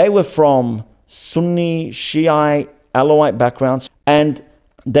 they were from Sunni, Shiite, Alawite backgrounds, and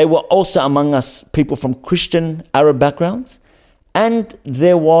they were also among us people from Christian, Arab backgrounds. And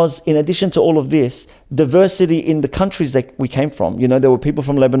there was, in addition to all of this, diversity in the countries that we came from. There were people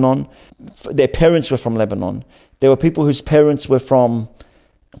from Lebanon, their parents were from Lebanon. There were people whose parents were from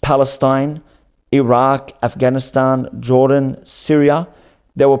Palestine, Iraq, Afghanistan, Jordan, Syria.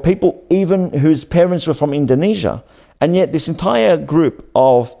 There were people even whose parents were from Indonesia. And yet this entire group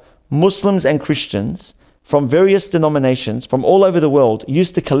of Muslims and Christians from various denominations from all over the world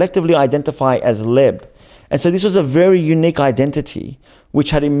used to collectively identify as Leb. And so this was a very unique identity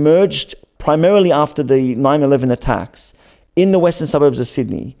which had emerged primarily after the 9/11 attacks in the western suburbs of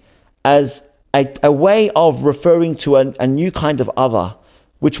Sydney as a way of referring to a new kind of other,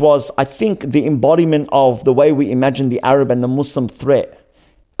 which was, I think, the embodiment of the way we imagine the Arab and the Muslim threat.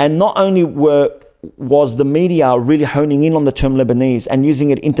 And not only was the media really honing in on the term Lebanese and using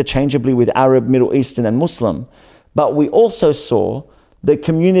it interchangeably with Arab, Middle Eastern and Muslim, but we also saw the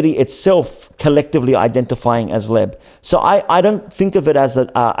community itself collectively identifying as Leb. So I don't think of it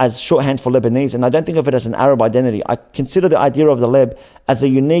as shorthand for Lebanese, and I don't think of it as an Arab identity. I consider the idea of the Leb as a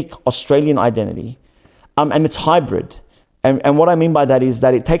unique Australian identity, and it's hybrid. And what I mean by that is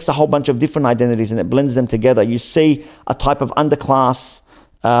that it takes a whole bunch of different identities and it blends them together. You see a type of underclass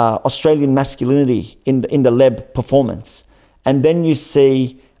Australian masculinity in the Leb performance. And then you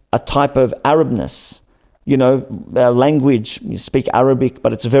see a type of Arabness, language. You speak Arabic,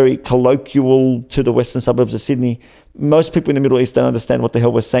 but it's very colloquial to the western suburbs of Sydney. Most people in the Middle East don't understand what the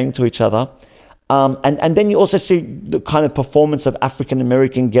hell we're saying to each other. And then you also see the kind of performance of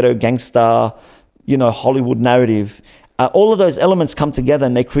African-American ghetto gangster, Hollywood narrative. All of those elements come together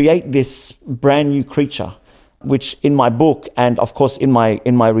and they create this brand new creature, which in my book and of course in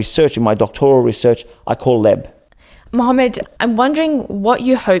my research, in my doctoral research, I call Leb. Mohammed, I'm wondering what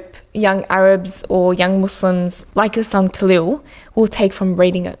you hope young Arabs or young Muslims like your son Khalil will take from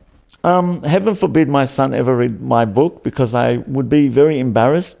reading it. Heaven forbid my son ever read my book, because I would be very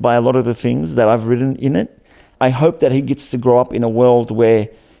embarrassed by a lot of the things that I've written in it. I hope that he gets to grow up in a world where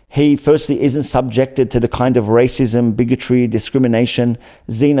he firstly isn't subjected to the kind of racism, bigotry, discrimination,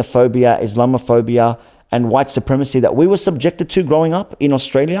 xenophobia, Islamophobia, and white supremacy that we were subjected to growing up in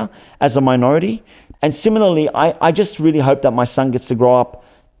Australia as a minority. And similarly, I just really hope that my son gets to grow up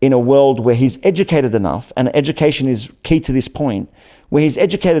in a world where he's educated enough, and education is key to this point, where he's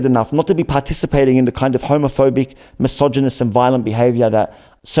educated enough not to be participating in the kind of homophobic, misogynist and violent behavior that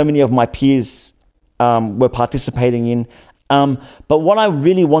so many of my peers were participating in. But what I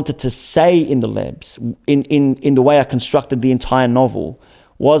really wanted to say in the Lebs, in the way I constructed the entire novel,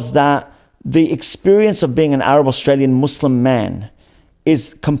 was that the experience of being an Arab Australian Muslim man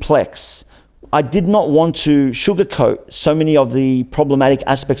is complex. I did not want to sugarcoat so many of the problematic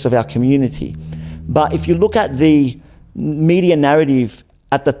aspects of our community. But if you look at the media narrative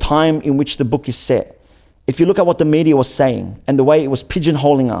at the time in which the book is set, if you look at what the media was saying and the way it was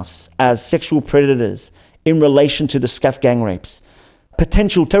pigeonholing us as sexual predators in relation to the SCAF gang rapes,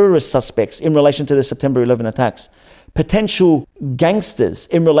 potential terrorist suspects in relation to the September 11 attacks, potential gangsters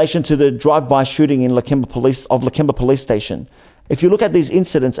in relation to the drive-by shooting in Lakemba Police Station. If you look at these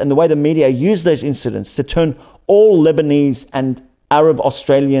incidents and the way the media use those incidents to turn all Lebanese and Arab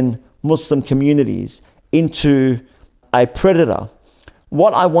Australian Muslim communities into a predator,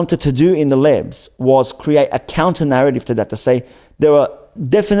 what I wanted to do in the Lebs was create a counter-narrative to that, to say there are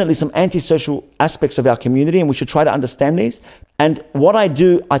definitely some antisocial aspects of our community and we should try to understand these. And what I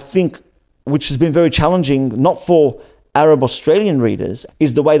do, I think, which has been very challenging, not for Arab Australian readers,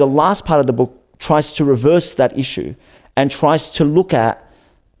 is the way the last part of the book tries to reverse that issue and tries to look at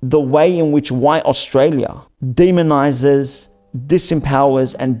the way in which white Australia demonizes,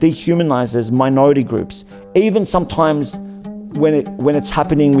 disempowers and dehumanizes minority groups, even sometimes when it's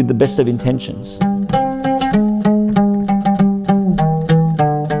happening with the best of intentions.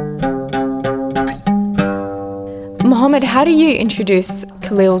 Mohammed, how do you introduce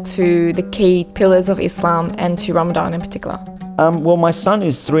Khalil to the key pillars of Islam and to Ramadan in particular? Well, my son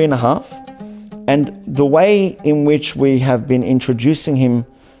is 3.5, and the way in which we have been introducing him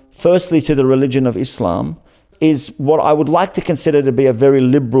firstly to the religion of Islam is what I would like to consider to be a very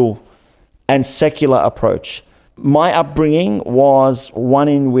liberal and secular approach. My upbringing was one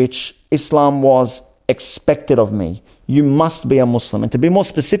in which Islam was expected of me. You must be a Muslim. And to be more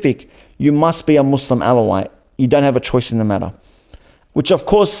specific, you must be a Muslim Alawite. You don't have a choice in the matter. Which, of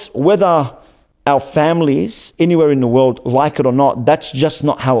course, whether our families anywhere in the world like it or not, that's just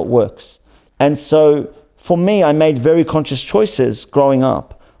not how it works. And so for me, I made very conscious choices growing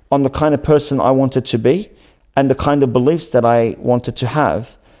up on the kind of person I wanted to be and the kind of beliefs that I wanted to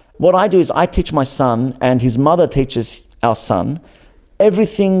have. What I do is I teach my son, and his mother teaches our son,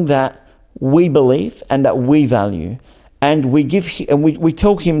 everything that we believe and that we value. And we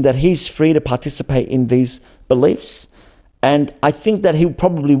tell him that he's free to participate in these beliefs. And I think that he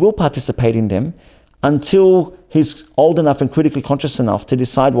probably will participate in them until he's old enough and critically conscious enough to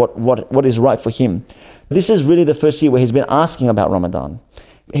decide what is right for him. This is really the first year where he's been asking about Ramadan.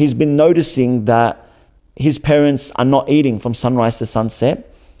 He's been noticing that his parents are not eating from sunrise to sunset.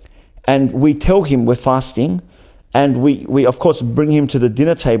 And we tell him we're fasting. And we of course bring him to the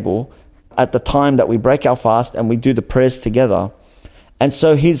dinner table at the time that we break our fast and we do the prayers together. And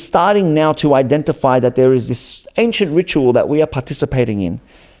so he's starting now to identify that there is this ancient ritual that we are participating in.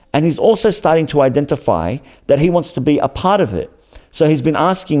 And he's also starting to identify that he wants to be a part of it. So he's been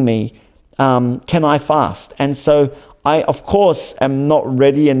asking me, can I fast? And so I, of course, am not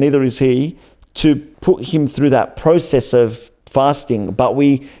ready, and neither is he, to put him through that process of fasting. But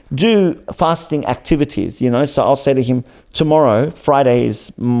we do fasting activities, So I'll say to him, tomorrow, Friday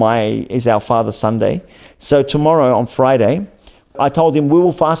is our Father Sunday. So tomorrow on Friday, I told him we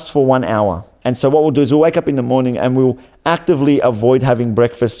will fast for 1 hour. And so what we'll do is we'll wake up in the morning and we'll actively avoid having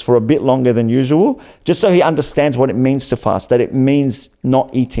breakfast for a bit longer than usual, just so he understands what it means to fast, that it means not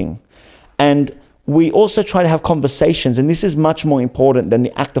eating. And we also try to have conversations, and this is much more important than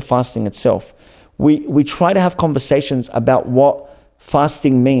the act of fasting itself. We try to have conversations about what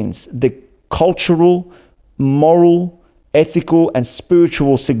fasting means, the cultural, moral, ethical, and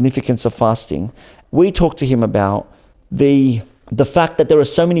spiritual significance of fasting. We talk to him about the fact that there are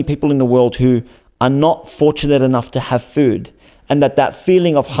so many people in the world who are not fortunate enough to have food, and that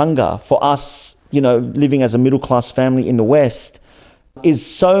feeling of hunger for us, living as a middle-class family in the West, is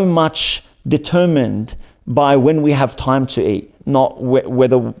so much determined by when we have time to eat, not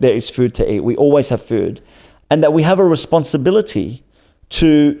whether there is food to eat. We always have food. And that we have a responsibility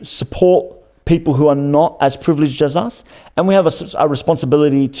to support people who are not as privileged as us. And we have a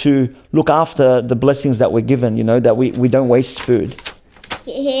responsibility to look after the blessings that we're given, that we don't waste food.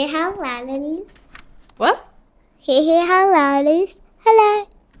 You hear how loud it is? What? You hear how loud it is? Hello.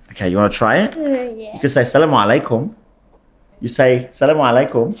 Okay, you want to try it? Yeah. You can say Assalamu alaikum. You say Assalamu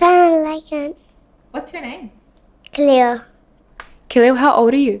alaikum. Assalamu alaikum. What's your name? Khalil. Khalil, how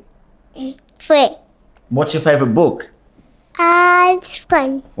old are you? 3. What's your favorite book? It's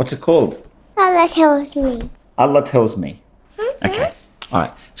fun. What's it called? Allah tells me. Allah Tells Me. Okay. All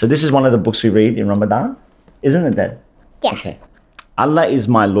right. So this is one of the books we read in Ramadan, isn't it, Dad? Yeah. Okay. Allah is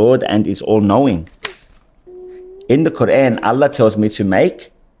my Lord and is all-knowing. In the Quran, Allah tells me to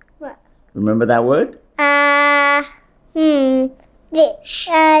make... What? Remember that word?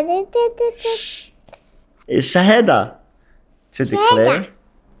 It's shahada. To declare.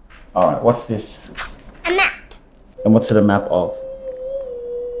 All right. What's this? A map. And what's it a map of?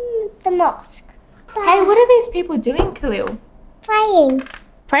 The mosque. Hey, what are these people doing, Khalil? Praying.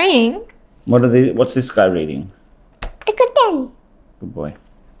 Praying? What's this guy reading? The Quran. Good boy.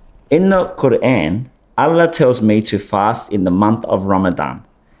 In the Quran, Allah tells me to fast in the month of Ramadan.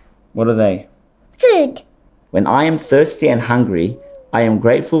 What are they? Food. When I am thirsty and hungry, I am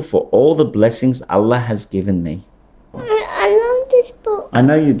grateful for all the blessings Allah has given me. I love this book. I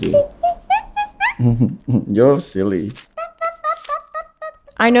know you do. You're silly.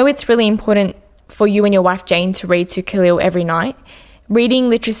 I know it's really important for you and your wife Jane to read to Khalil every night. Reading,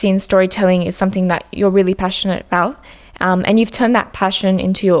 literacy and storytelling is something that you're really passionate about, and you've turned that passion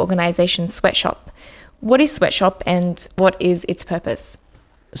into your organisation Sweatshop. What is Sweatshop and what is its purpose?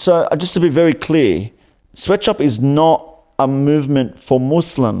 So just to be very clear, Sweatshop is not a movement for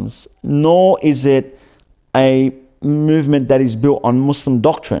Muslims, nor is it a movement that is built on Muslim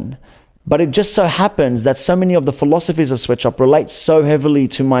doctrine. But it just so happens that so many of the philosophies of Sweatshop relate so heavily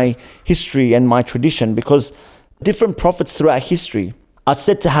to my history and my tradition, because different prophets throughout history are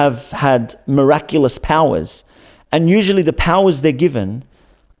said to have had miraculous powers. And usually the powers they're given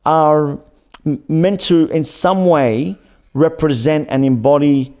are meant to, in some way, represent and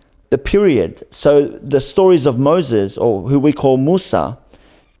embody the period. So the stories of Moses, or who we call Musa,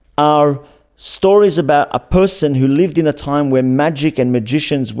 are stories about a person who lived in a time where magic and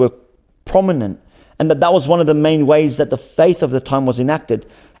magicians were prominent, and that was one of the main ways that the faith of the time was enacted.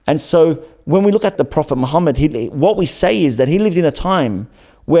 And so when we look at the Prophet Muhammad, what we say is that he lived in a time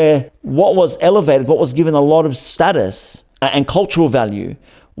where what was elevated, what was given a lot of status and cultural value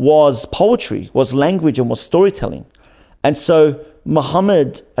was poetry, was language, and was storytelling. And so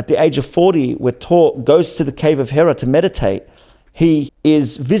Muhammad, at the age of 40, we're taught, goes to the cave of Hira to meditate. He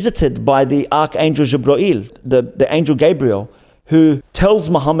is visited by the Archangel Jibreel, the angel Gabriel, who tells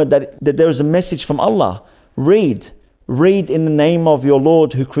Muhammad that there is a message from Allah. Read in the name of your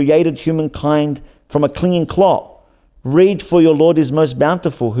Lord who created humankind from a clinging clot. Read, for your Lord is most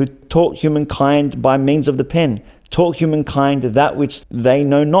bountiful, who taught humankind by means of the pen, taught humankind that which they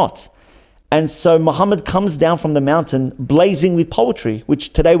know not. And so Muhammad comes down from the mountain blazing with poetry,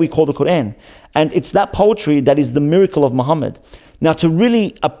 which today we call the Quran. And it's that poetry that is the miracle of Muhammad. Now, to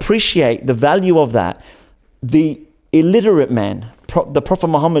really appreciate the value of that, the illiterate man, the Prophet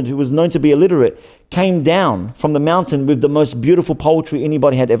Muhammad, who was known to be illiterate, came down from the mountain with the most beautiful poetry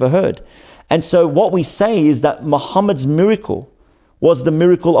anybody had ever heard. And so what we say is that Muhammad's miracle was the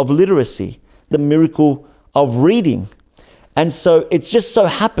miracle of literacy, the miracle of reading. And so it just so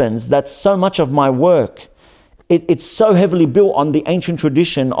happens that so much of my work, it's so heavily built on the ancient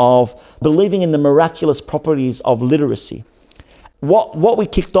tradition of believing in the miraculous properties of literacy. What we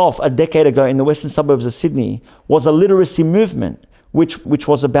kicked off a decade ago in the western suburbs of Sydney was a literacy movement, which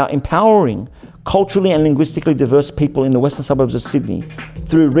was about empowering culturally and linguistically diverse people in the western suburbs of Sydney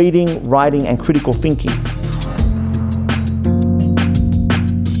through reading, writing, and critical thinking.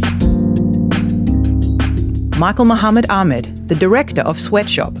 Michael Muhammad Ahmed, the director of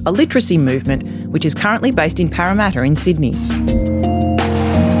Sweatshop, a literacy movement which is currently based in Parramatta in Sydney.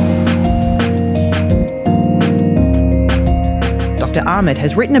 Dr. Ahmed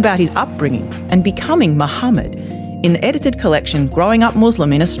has written about his upbringing and becoming Muhammad in the edited collection Growing Up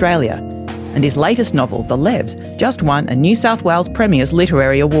Muslim in Australia, and his latest novel, The Lebs, just won a New South Wales Premier's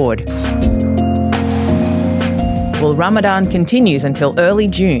Literary Award. Well, Ramadan continues until early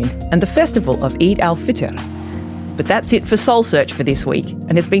June and the festival of Eid al-Fitr. But that's it for Soul Search for this week,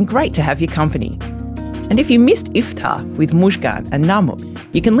 and it's been great to have your company. And if you missed Iftar with Mushkan and Namuk,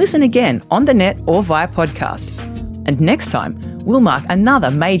 you can listen again on the net or via podcast. And next time, we'll mark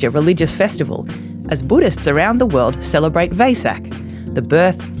another major religious festival as Buddhists around the world celebrate Vesak, the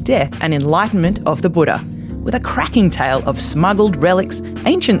birth, death and enlightenment of the Buddha, with a cracking tale of smuggled relics,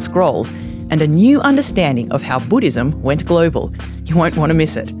 ancient scrolls and a new understanding of how Buddhism went global. You won't want to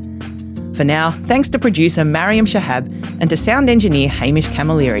miss it. For now, thanks to producer Mariam Shahab and to sound engineer Hamish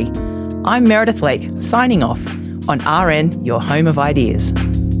Camilleri. I'm Meredith Lake, signing off on RN, your home of ideas.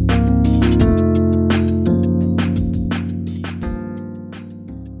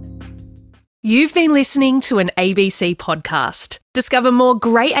 You've been listening to an ABC podcast. Discover more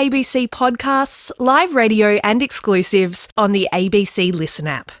great ABC podcasts, live radio and exclusives on the ABC Listen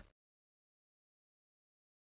app.